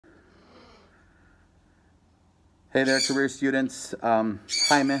Hey there, career students.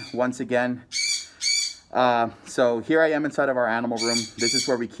 Jaime, once again. So here I am inside of our animal room. This is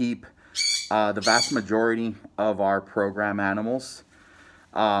where we keep the vast majority of our program animals.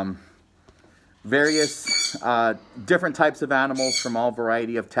 Various different types of animals from all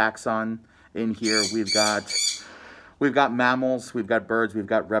variety of taxon in here. We've got mammals, we've got birds, we've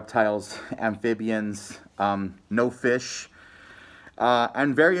got reptiles, amphibians, no fish.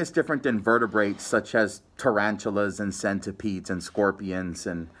 And various different invertebrates such as tarantulas and centipedes and scorpions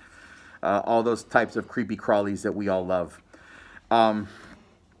and all those types of creepy crawlies that we all love. But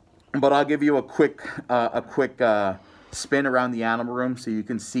I'll give you a quick spin around the animal room so you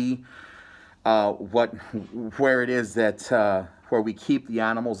can see where it is that where we keep the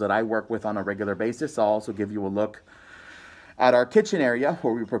animals that I work with on a regular basis. I'll also give you a look at our kitchen area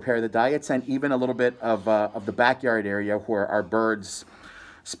where we prepare the diets, and even a little bit of the backyard area where our birds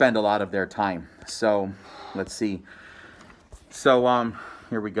spend a lot of their time. So let's see. So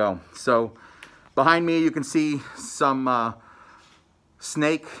here we go. So behind me you can see some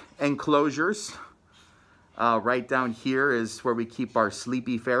snake enclosures. Right down here is where we keep our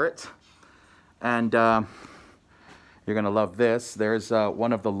sleepy ferret. And you're gonna love this. There's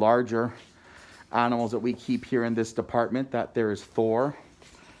one of the larger animals that we keep here in this department. That there is Thor.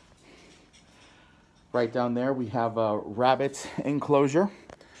 Right down there we have a rabbit enclosure.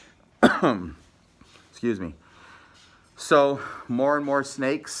 Excuse me. So more and more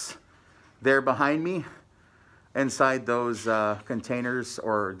snakes there behind me. Inside those containers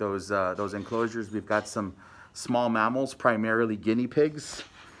or those enclosures, we've got some small mammals, primarily guinea pigs.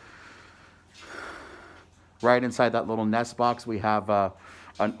 Right inside that little nest box we have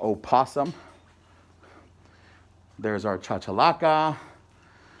an opossum. There's our chachalaca,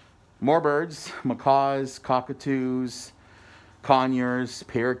 more birds, macaws, cockatoos, conures,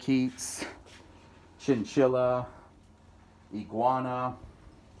 parakeets, chinchilla, iguana,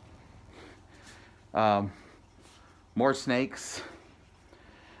 more snakes,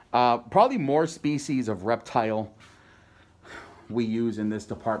 probably more species of reptile we use in this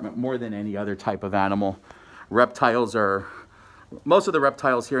department more than any other type of animal. Reptiles are, most of the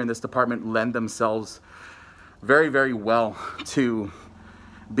reptiles here in this department lend themselves very, very well to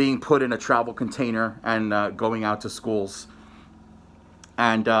being put in a travel container and going out to schools.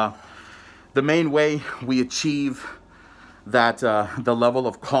 And the main way we achieve that the level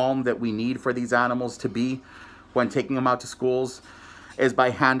of calm that we need for these animals to be when taking them out to schools is by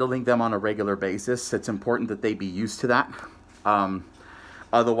handling them on a regular basis. It's important that they be used to that.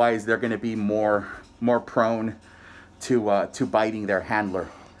 Otherwise, they're going to be more prone to biting their handler.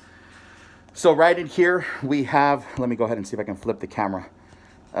 So right in here we have, let me go ahead and see if I can flip the camera.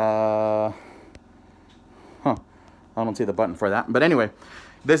 I don't see the button for that. But anyway,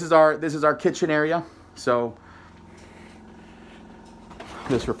 this is our kitchen area. So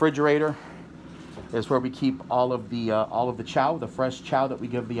this refrigerator is where we keep all of the chow, the fresh chow that we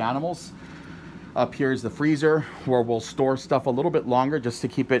give the animals. Up here is the freezer where we'll store stuff a little bit longer just to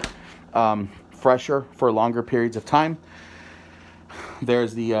keep it fresher for longer periods of time.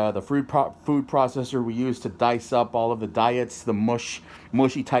 There's the food processor we use to dice up all of the diets, the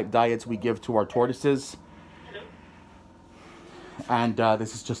mushy type diets we give to our tortoises. And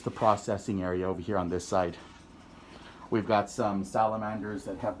this is just the processing area over here on this side. We've got some salamanders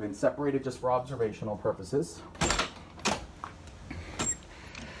that have been separated just for observational purposes.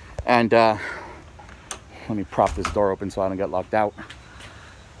 And let me prop this door open so I don't get locked out.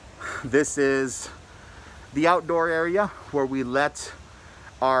 This is the outdoor area where we let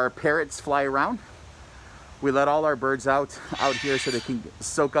our parrots fly around. We let all our birds out here so they can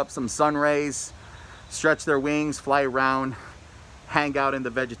soak up some sun rays, stretch their wings, fly around, hang out in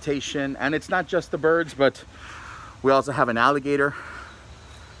the vegetation. And it's not just the birds, but we also have an alligator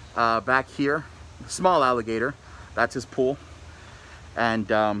back here, small alligator. That's his pool.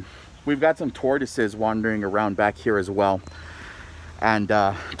 And we've got some tortoises wandering around back here as well. And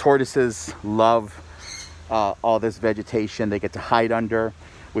tortoises love all this vegetation. They get to hide under.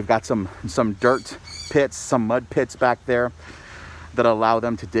 We've got some dirt pits, some mud pits back there that allow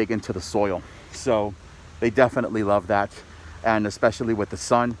them to dig into the soil. So they definitely love that. And especially with the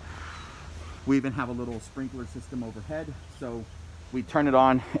sun. We even have a little sprinkler system overhead. So we turn it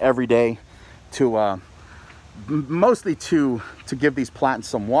on every day to mostly to give these plants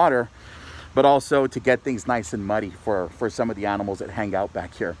some water, but also to get things nice and muddy for some of the animals that hang out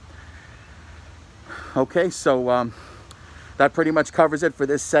back here. Okay, so that pretty much covers it for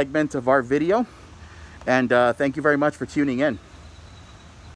this segment of our video. And thank you very much for tuning in.